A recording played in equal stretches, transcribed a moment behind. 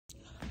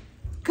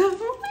Good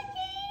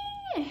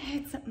morning!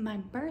 It's my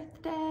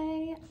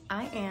birthday.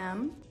 I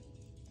am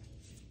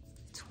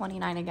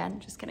 29 again.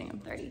 Just kidding, I'm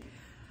 30.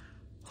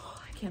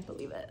 Oh, I can't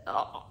believe it.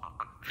 Oh,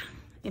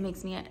 it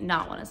makes me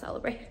not want to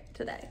celebrate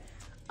today.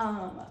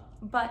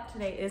 But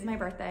today is my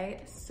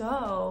birthday,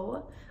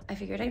 so I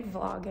figured I'd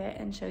vlog it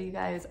and show you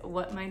guys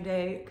what my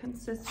day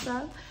consists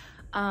of.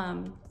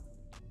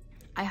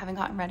 I haven't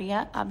gotten ready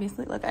yet.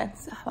 Obviously, look, I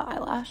have an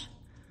eyelash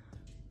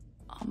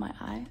on my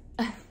eye.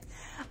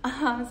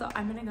 So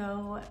I'm gonna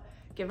go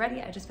get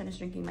ready. I just finished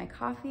drinking my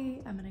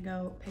coffee. I'm gonna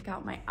go pick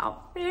out my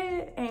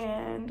outfit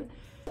and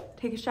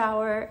take a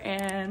shower,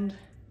 and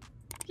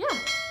yeah,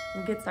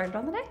 we'll get started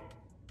on the day.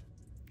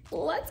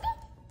 Let's go.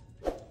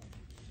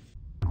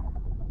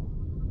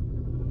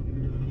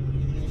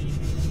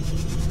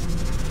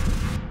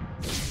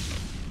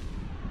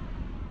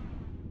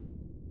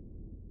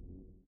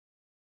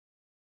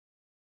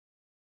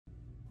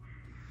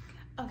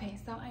 Okay,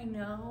 so I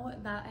know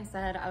that I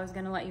said I was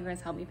gonna let you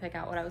guys help me pick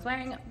out what I was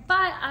wearing,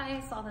 but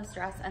I saw this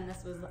dress and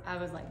I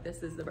was like,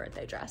 this is the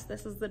birthday dress.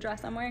 This is the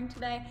dress I'm wearing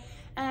today.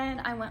 And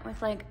I went with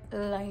like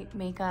light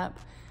makeup,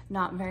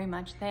 not very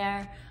much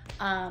there.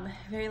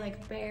 Very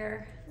like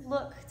bare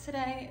look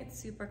today. It's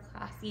super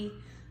classy.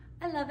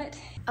 I love it.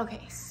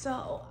 Okay,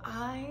 so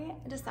I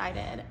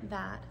decided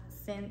that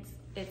since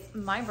it's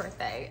my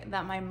birthday,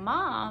 that my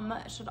mom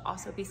should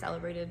also be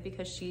celebrated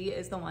because she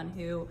is the one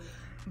who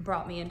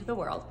brought me into the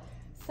world.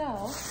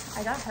 So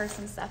I got her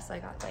some stuff. So I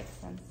got like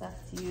some stuff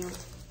to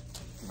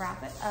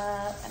wrap it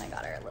up, and I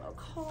got her a little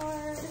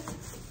card.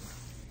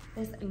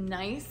 This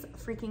nice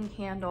freaking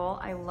candle,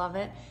 I love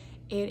it.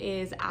 It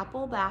is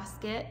apple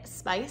basket,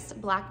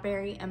 spiced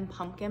blackberry, and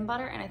pumpkin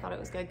butter, and I thought it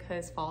was good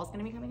because fall is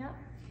gonna be coming up.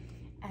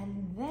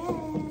 And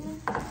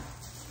then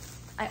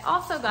I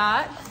also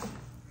got,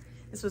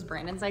 this was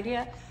Brandon's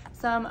idea,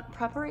 some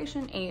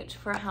Preparation H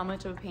for how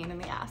much of a pain in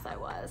the ass I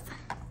was.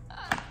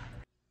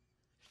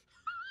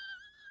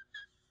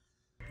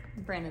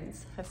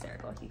 Brandon's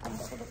hysterical. He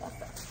comes up with the best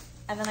stuff.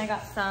 And then I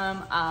got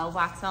some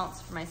wax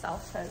melts for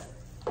myself because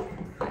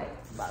I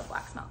love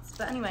wax melts.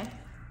 But anyway,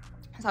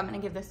 so I'm gonna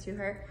give this to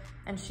her,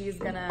 and she's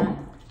gonna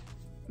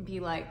be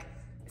like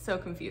so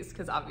confused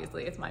because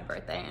obviously it's my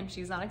birthday and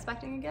she's not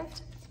expecting a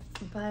gift.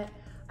 But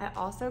I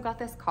also got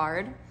this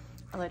card.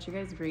 I'll let you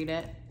guys read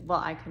it. Well,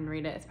 I can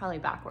read it. It's probably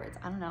backwards.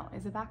 I don't know.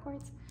 Is it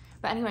backwards?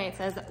 But anyway, it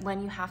says,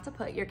 when you have to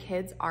put your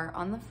kids' art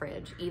on the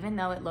fridge, even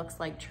though it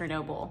looks like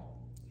Chernobyl.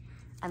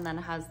 And then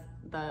it has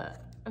the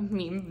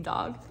meme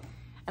dog.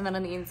 And then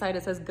on the inside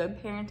it says,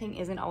 good parenting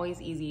isn't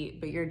always easy,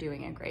 but you're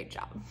doing a great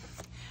job.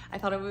 I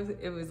thought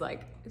it was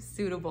like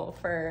suitable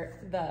for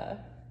the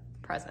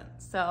present.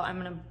 So I'm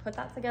gonna put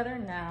that together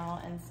now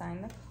and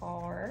sign the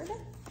card.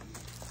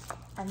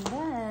 And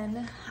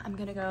then I'm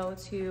gonna go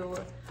to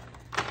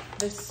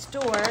the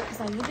store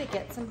because I need to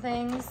get some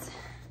things.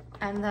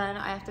 And then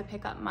I have to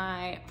pick up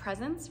my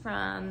presents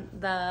from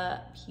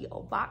the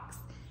P.O. box.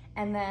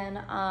 And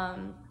then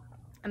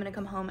I'm gonna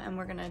come home and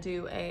we're gonna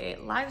do a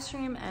live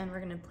stream and we're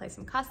gonna play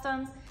some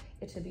customs.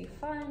 It should be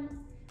fun.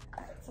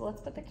 All right, so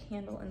let's put the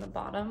candle in the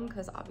bottom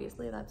because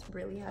obviously that's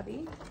really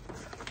heavy.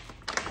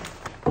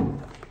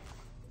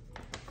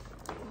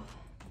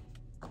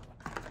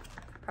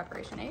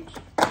 Preparation H.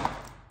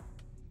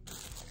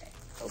 Okay,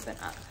 open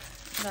up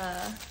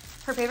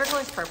her favorite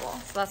color is purple,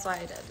 so that's why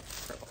I did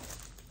purple.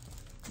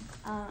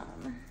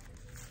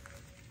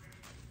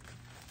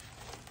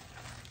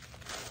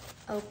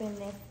 Open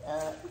this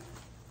up.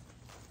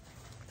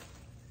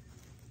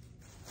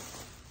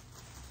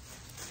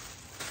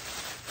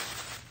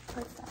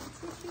 Put some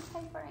tissue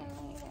paper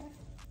in there.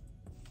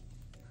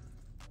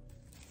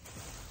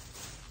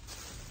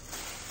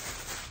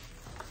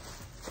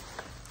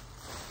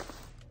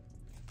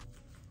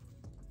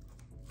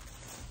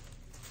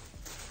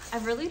 I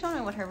really don't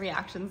know what her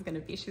reaction is gonna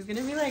be. She's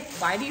gonna be like,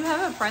 why do you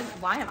have a present?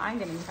 Why am I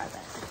getting a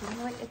present? She's gonna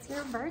be like, it's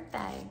your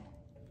birthday.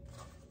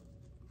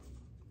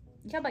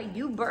 Yeah, but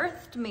you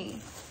birthed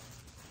me.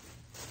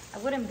 I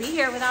wouldn't be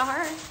here without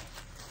her.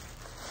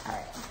 All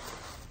right.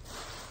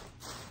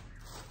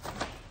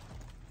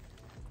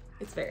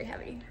 It's very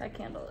heavy. That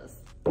candle is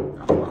a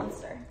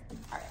monster.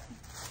 All right.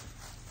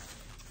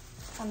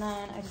 And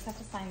then I just have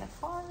to sign the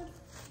card.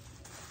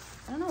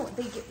 I don't know,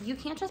 you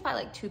can't just buy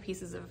like 2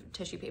 pieces of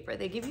tissue paper.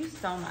 They give you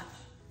so much.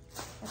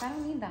 Like, I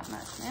don't need that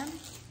much, man. All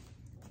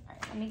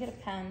right, let me get a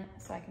pen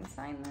so I can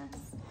sign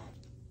this.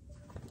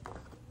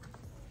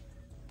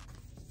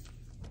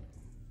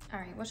 All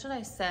right, what should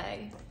I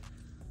say?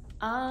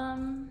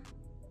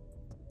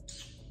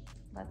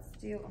 Let's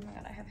do, oh my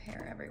God, I have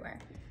hair everywhere.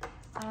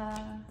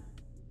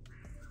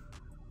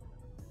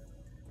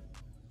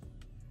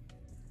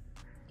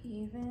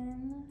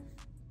 Even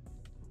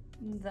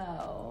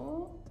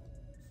though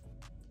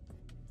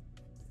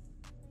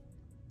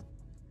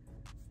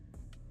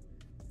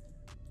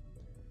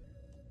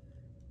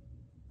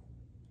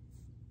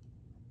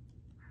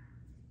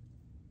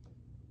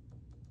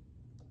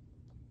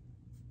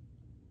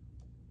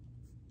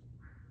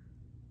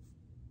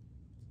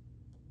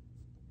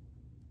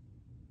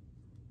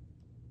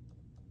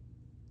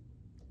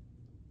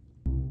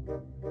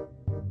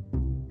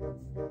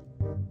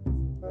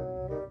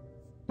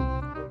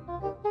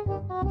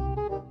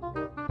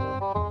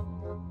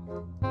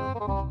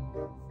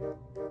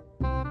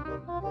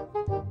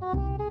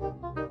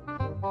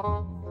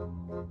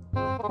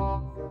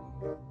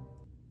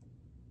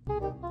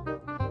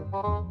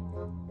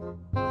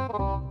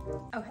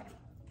Okay,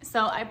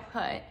 so I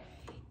put,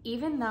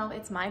 even though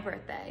it's my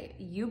birthday,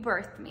 you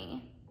birthed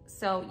me,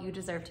 so you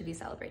deserve to be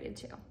celebrated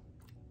too.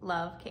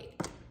 Love, Kate.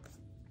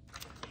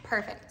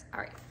 Perfect. All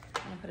right,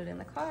 I'm gonna put it in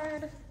the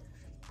card.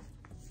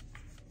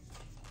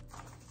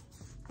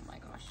 Oh my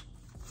gosh.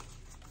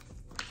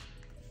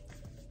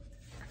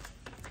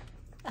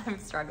 I'm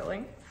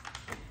struggling.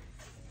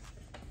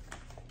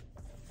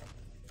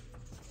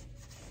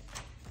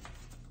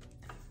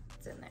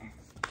 It's in there.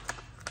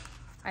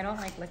 I don't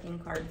like licking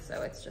cards,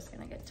 so it's just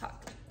gonna get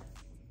tucked.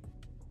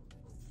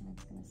 And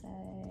it's gonna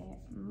say,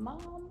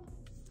 Mom,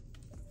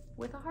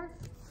 with a heart.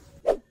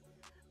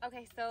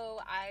 Okay,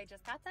 so I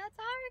just got that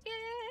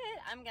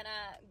Target. I'm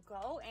gonna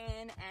go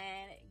in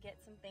and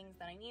get some things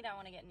that I need. I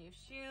wanna get new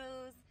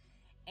shoes,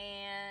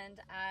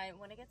 and I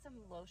wanna get some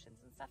lotions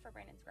and stuff for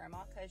Brandon's grandma,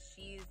 because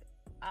she's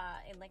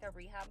in like a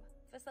rehab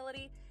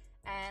facility,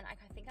 and I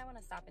think I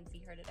wanna stop and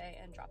see her today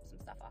and drop some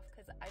stuff off,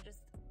 because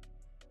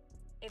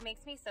it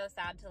makes me so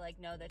sad to like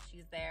know that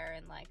she's there,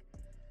 and like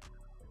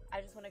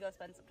I just want to go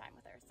spend some time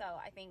with her. So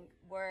I think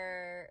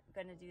we're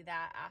gonna do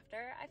that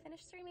after I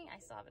finish streaming. I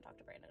still haven't talked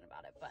to Brandon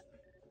about it, but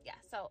yeah,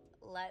 so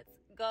let's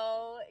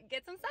go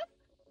get some stuff.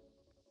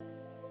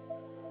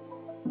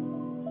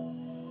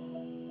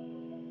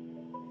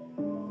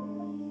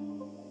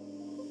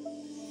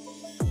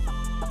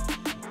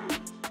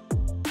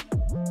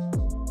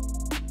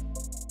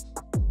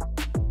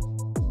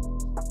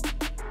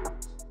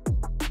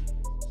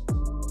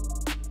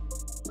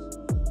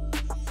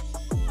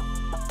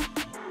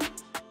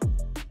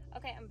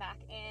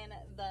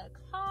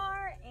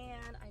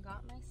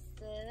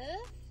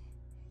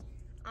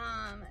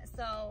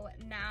 So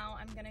now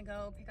I'm gonna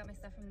go pick up my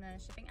stuff from the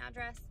shipping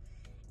address,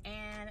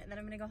 and then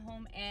I'm gonna go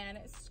home and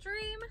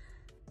stream.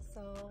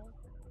 So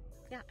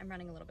yeah, I'm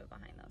running a little bit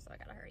behind though, so I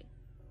gotta hurry.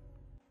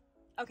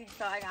 Okay,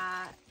 so I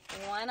got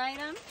 1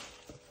 item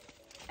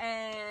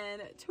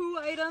and 2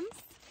 items,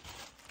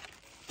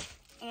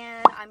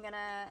 and I'm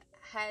gonna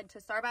head to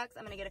Starbucks.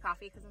 I'm gonna get a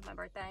coffee because it's my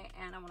birthday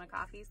and I want a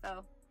coffee,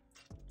 so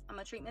I'm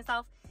gonna treat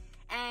myself.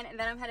 And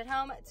then I'm headed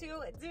home to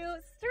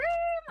do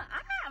stream.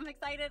 I'm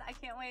excited. I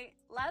can't wait.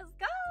 Let's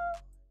go.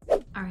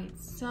 All right,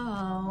 so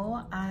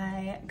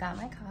I got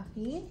my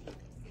coffee.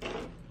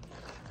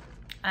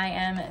 I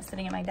am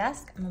sitting at my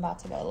desk. I'm about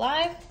to go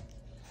live.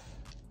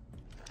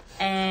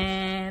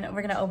 And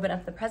we're gonna open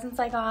up the presents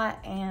I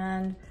got,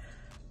 and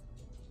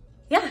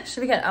yeah,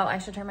 should be good. Oh, I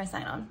should turn my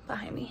sign on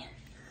behind me.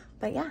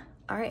 But yeah,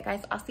 all right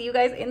guys, I'll see you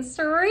guys in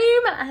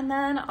stream, and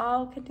then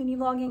I'll continue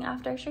vlogging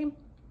after stream.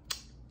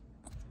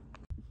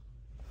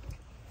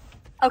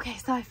 Okay,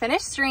 so I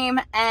finished stream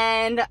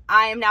and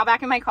I am now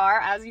back in my car.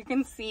 As you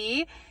can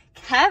see,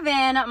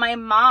 Kevin, my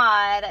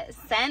mod,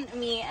 sent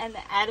me an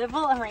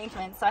edible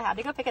arrangement, so I had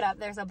to go pick it up.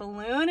 There's a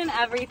balloon and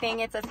everything.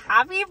 It says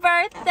happy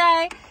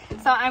birthday.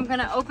 So I'm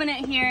gonna open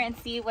it here and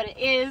see what it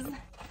is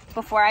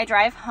before I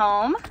drive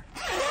home,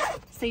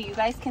 so you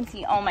guys can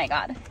see. Oh my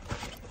God,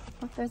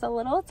 look, there's a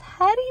little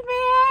teddy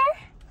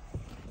bear.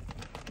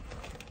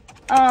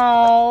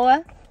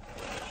 Oh,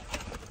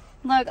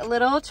 look,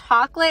 little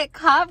chocolate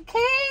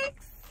cupcakes.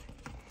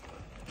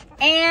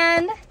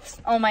 And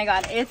oh my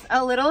God, it's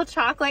a little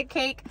chocolate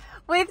cake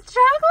with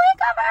chocolate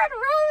covered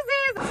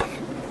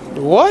roses.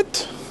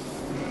 What?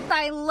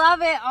 I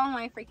love it. Oh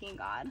my freaking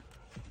God.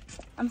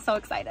 I'm so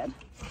excited.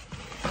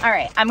 All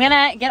right, I'm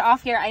gonna get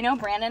off here. I know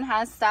Brandon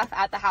has stuff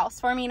at the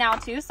house for me now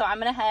too, so I'm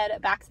gonna head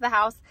back to the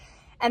house,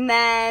 and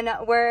then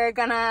we're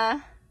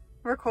gonna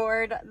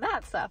record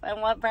that stuff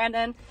and what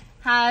Brandon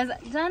has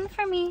done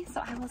for me.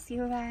 So I will see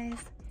you guys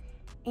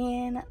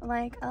in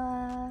like,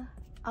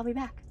 I'll be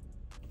back.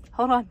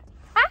 Hold on.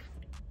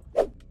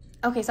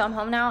 Okay, so I'm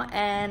home now,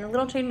 and a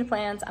little change of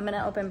plans. I'm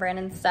gonna open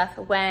Brandon's stuff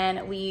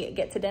when we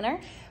get to dinner,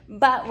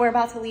 but we're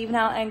about to leave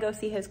now and go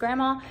see his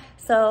grandma.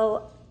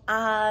 So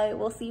I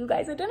will see you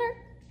guys at dinner.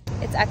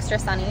 It's extra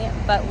sunny,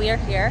 but we are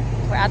here.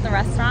 We're at the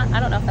restaurant. I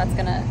don't know if that's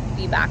gonna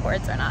be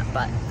backwards or not,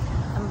 but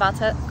I'm about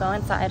to go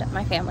inside.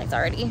 My family's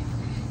already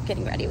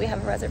getting ready. We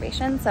have a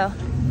reservation, so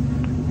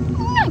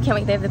I can't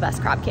wait. They have the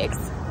best crab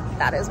cakes.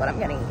 That is what I'm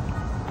gonna eat.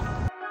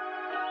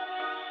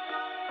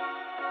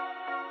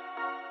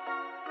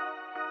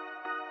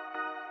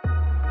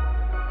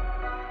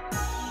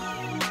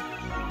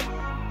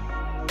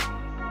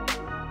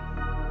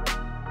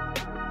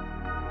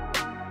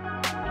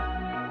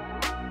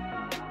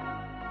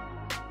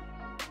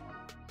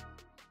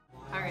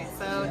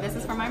 This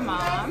is for my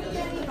mom.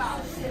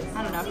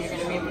 I don't know if you're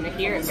gonna be able to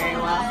hear it very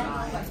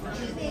well.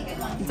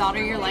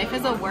 Daughter, your life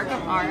is a work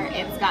of art.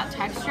 It's got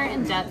texture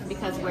and depth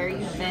because where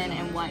you've been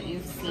and what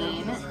you've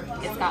seen.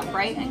 It's got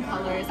bright and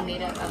colors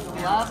made up of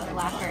love,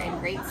 laughter, and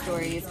great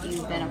stories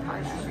you've been a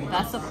part of.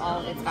 Best of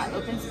all, it's got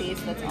open space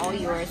that's all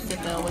yours to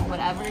fill with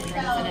whatever dreams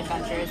and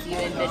adventures you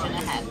envision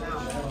ahead.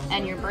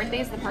 And your birthday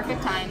is the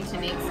perfect time to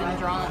make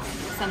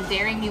some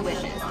daring new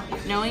wishes,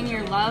 knowing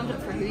you're loved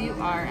for who you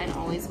are and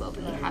always will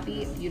be.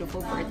 Happy,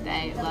 beautiful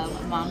birthday.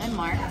 Love, Mom and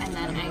Mark. And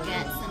then I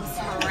get some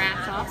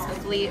scratch offs.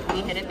 Hopefully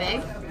we hit it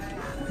big.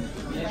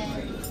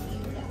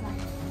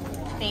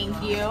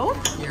 Thank you.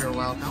 You're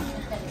welcome.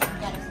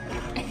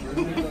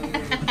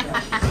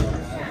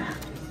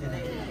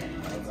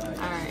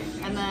 Alright,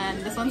 and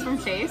then this one's from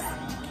Chase.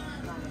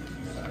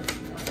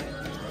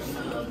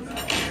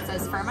 It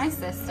says, for my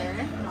sister,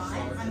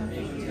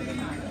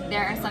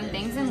 there are some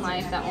things in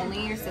life that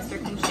only your sister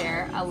can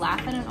share. A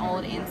laugh at an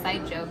old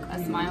inside joke,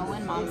 a smile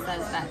when Mom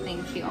says that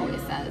thing she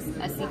always says,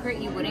 a secret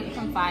you wouldn't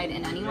confide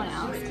in anyone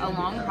else, a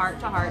long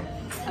heart-to-heart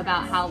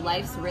about how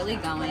life's really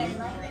going.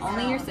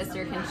 Only your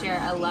sister can share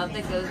a love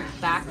that goes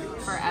back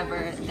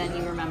forever than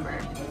you remember.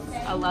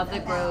 A love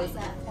that grows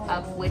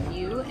up with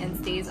you and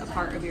stays a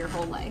part of your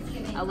whole life.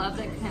 A love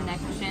that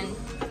connection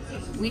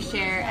we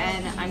share,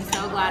 and I'm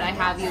so glad I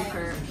have you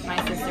for my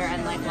sister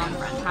and lifelong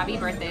friend. Happy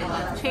birthday,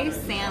 love, Chase,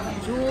 Sam,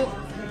 Jewel,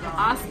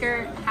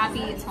 Oscar. Happy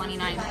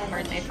 29th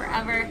birthday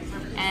forever.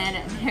 And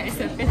there's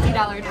a $50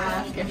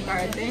 DoorDash gift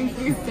card. Thank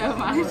you so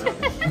much.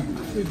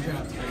 Good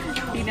job.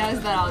 He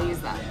knows that I'll use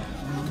that.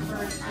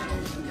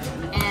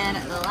 And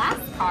the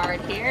last card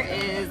here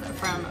is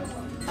from,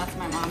 that's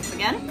my mom's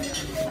again,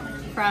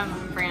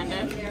 from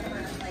Brandon.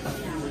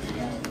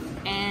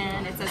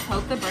 And it says,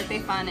 hope the birthday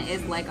fun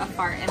is like a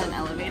fart in an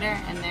elevator.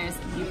 And there's,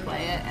 you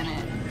play it and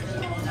it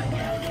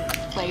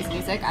plays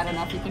music. I don't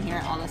know if you can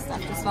hear all this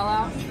stuff just fell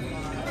out.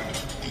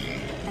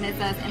 And it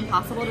says,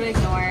 impossible to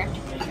ignore.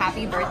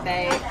 Happy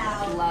birthday,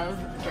 love,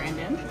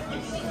 Brandon.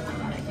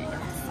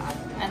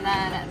 And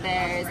then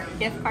there's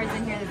gift cards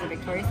in here. There's a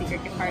Victoria's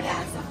Secret gift card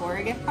and a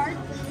Sephora gift card.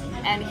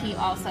 And he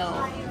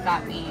also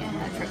got me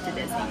a trip to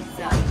Disney,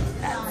 so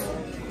that's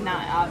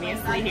not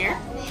obviously here.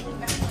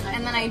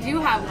 And then I do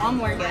have one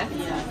more gift,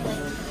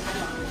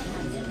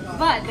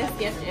 but this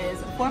gift is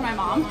for my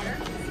mom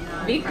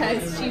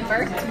because she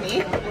birthed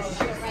me.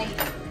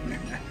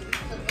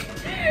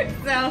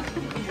 So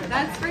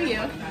that's for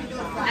you.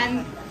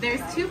 And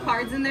there's two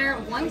cards in there.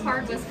 One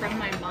card was from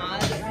my mom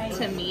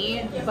to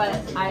me,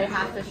 but I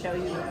have to show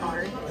you the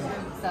card.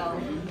 So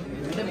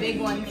the big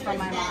one's from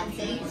my mom to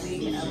me, so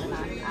you can open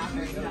that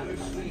after you have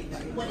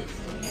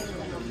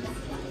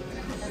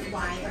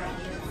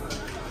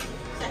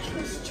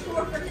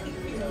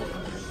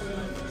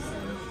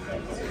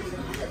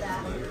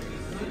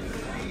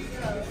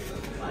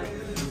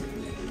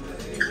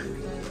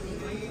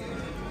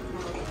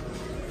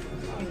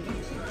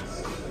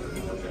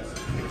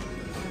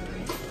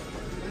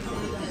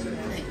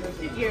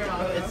You're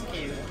all It's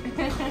cute.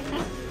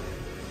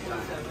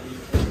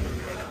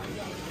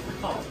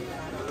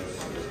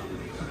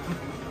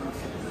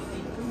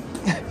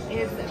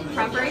 It's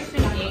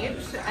Preparation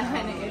H,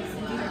 and it's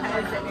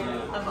because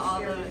of all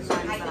the times that I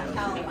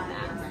was taking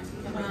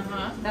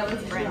that. That was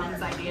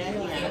Brandon's idea.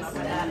 He just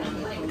put that in.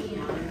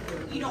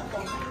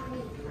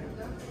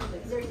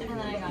 And then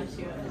I got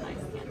you a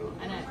nice candle,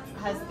 and it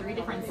has 3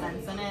 different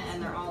scents in it,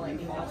 and they're all like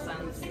fall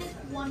scents.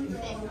 One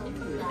thing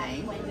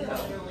today.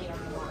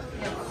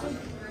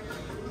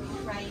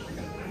 Right.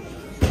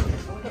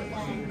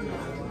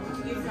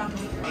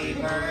 Happy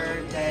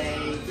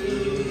birthday to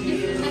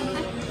you.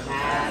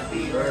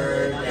 Happy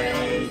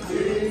birthday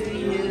to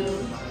you.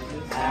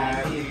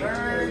 Happy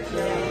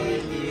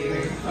birthday,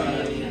 dear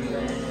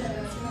Stephen.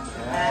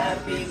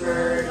 Happy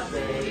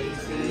birthday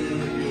to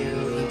you.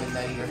 Even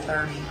though you're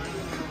 30.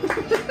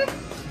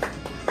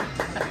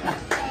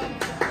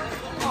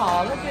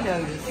 Aw, look at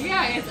Otis.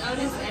 Yeah, it's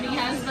Otis, and he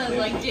has the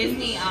like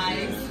Disney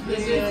eyes. The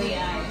Disney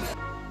eyes.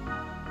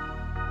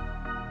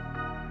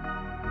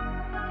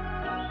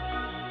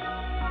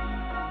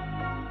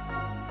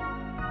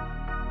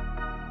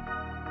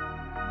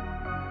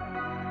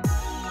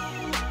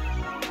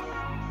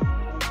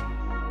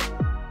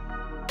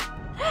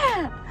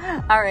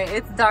 All right,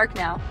 it's dark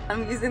now.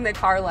 I'm using the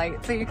car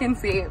light so you can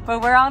see, but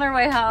we're on our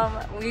way home.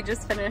 We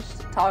just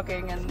finished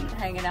talking and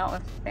hanging out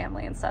with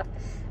family and stuff.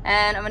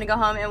 And I'm gonna go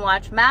home and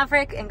watch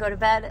Maverick and go to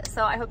bed.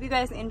 So I hope you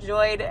guys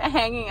enjoyed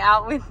hanging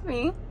out with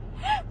me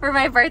for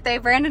my birthday.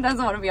 Brandon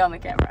doesn't want to be on the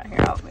camera. Here,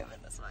 I'll move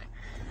it this way.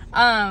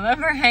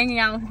 For hanging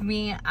out with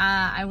me,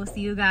 I will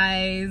see you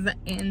guys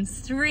in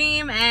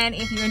stream. And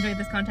if you enjoyed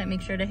this content,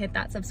 make sure to hit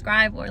that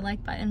subscribe or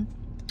like button.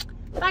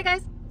 Bye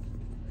guys.